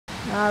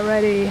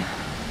Alrighty,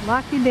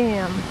 Lakey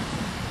Dam.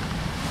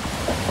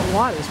 The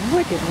water's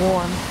wicked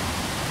warm.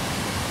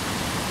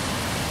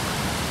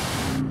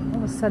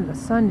 All of a sudden the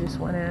sun just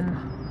went in.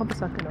 Hope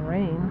it's not going to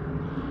rain.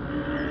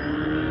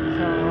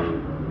 So,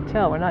 you can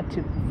tell we're not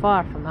too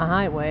far from the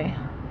highway.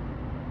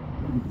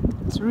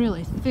 It's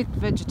really thick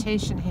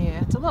vegetation here.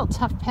 It's a little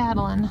tough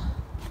paddling.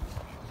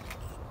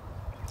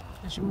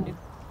 Especially when you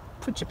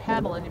put your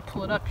paddle in, you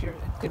pull it up, you're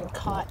getting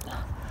caught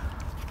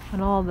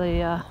on all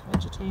the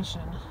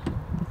vegetation.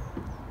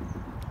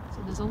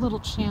 So there's a little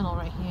channel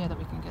right here that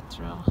we can get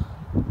through.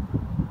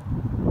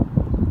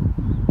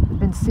 I've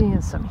been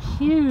seeing some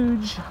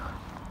huge,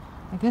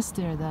 I guess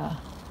they're the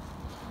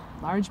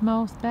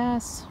largemouth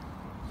bass.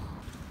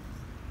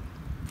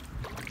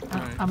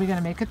 Are we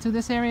gonna make it through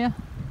this area?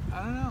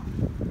 I don't know.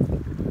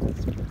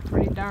 It's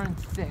pretty darn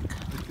thick.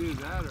 It's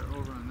either that or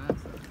over on that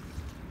side.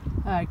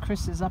 Alright,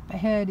 Chris is up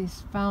ahead.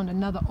 He's found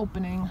another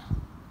opening.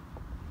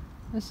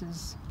 This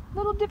is a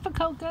little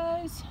difficult,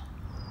 guys.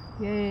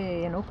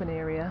 Yay, an open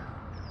area.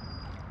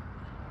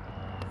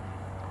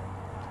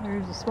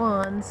 There's the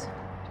swans.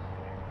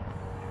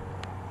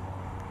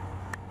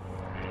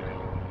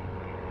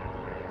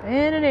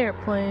 And an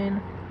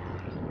airplane.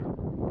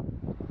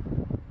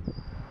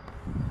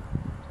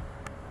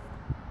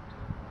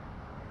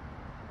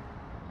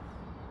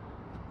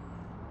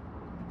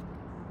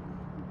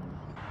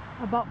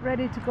 About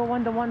ready to go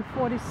under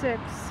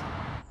 146.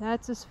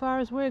 That's as far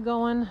as we're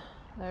going.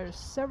 There's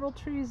several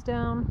trees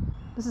down.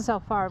 This is how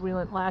far we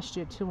went last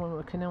year too when we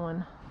were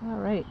canoeing.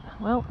 Alright,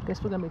 well, I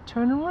guess we're gonna be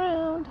turning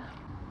around.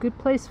 Good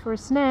place for a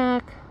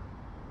snack.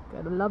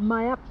 Gotta love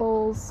my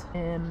apples.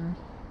 And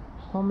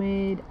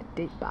homemade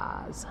date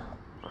bars.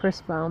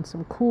 Chris found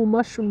some cool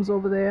mushrooms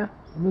over there.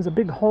 And there's a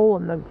big hole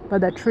in by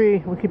that tree.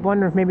 We keep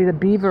wondering if maybe the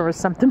beaver or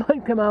something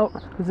might come out,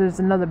 because there's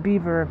another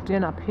beaver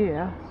den up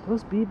here.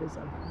 Those beavers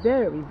are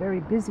very, very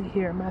busy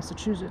here in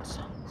Massachusetts.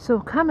 So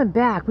coming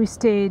back, we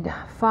stayed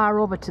far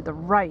over to the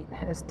right.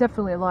 And it's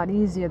definitely a lot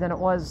easier than it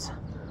was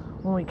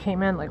when we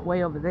came in, like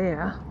way over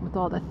there, with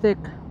all the thick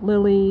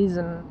lilies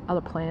and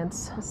other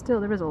plants. But still,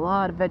 there is a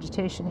lot of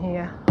vegetation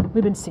here.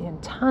 We've been seeing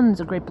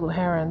tons of great blue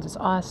herons. It's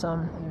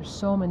awesome. And there's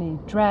so many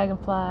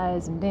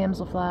dragonflies and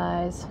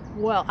damselflies.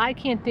 Well, I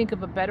can't think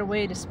of a better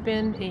way to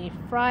spend a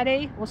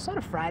Friday. Well, it's not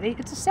a Friday,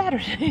 it's a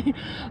Saturday.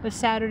 A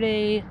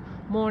Saturday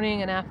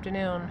morning and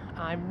afternoon.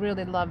 I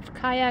really love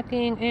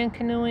kayaking and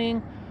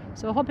canoeing.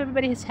 So I hope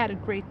everybody has had a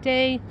great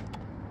day.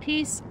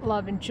 Peace,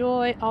 love, and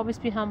joy. Always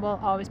be humble,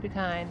 always be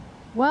kind.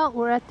 Well,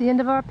 we're at the end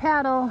of our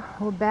paddle.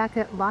 We're back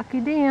at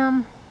Lakey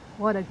Dam.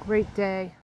 What a great day.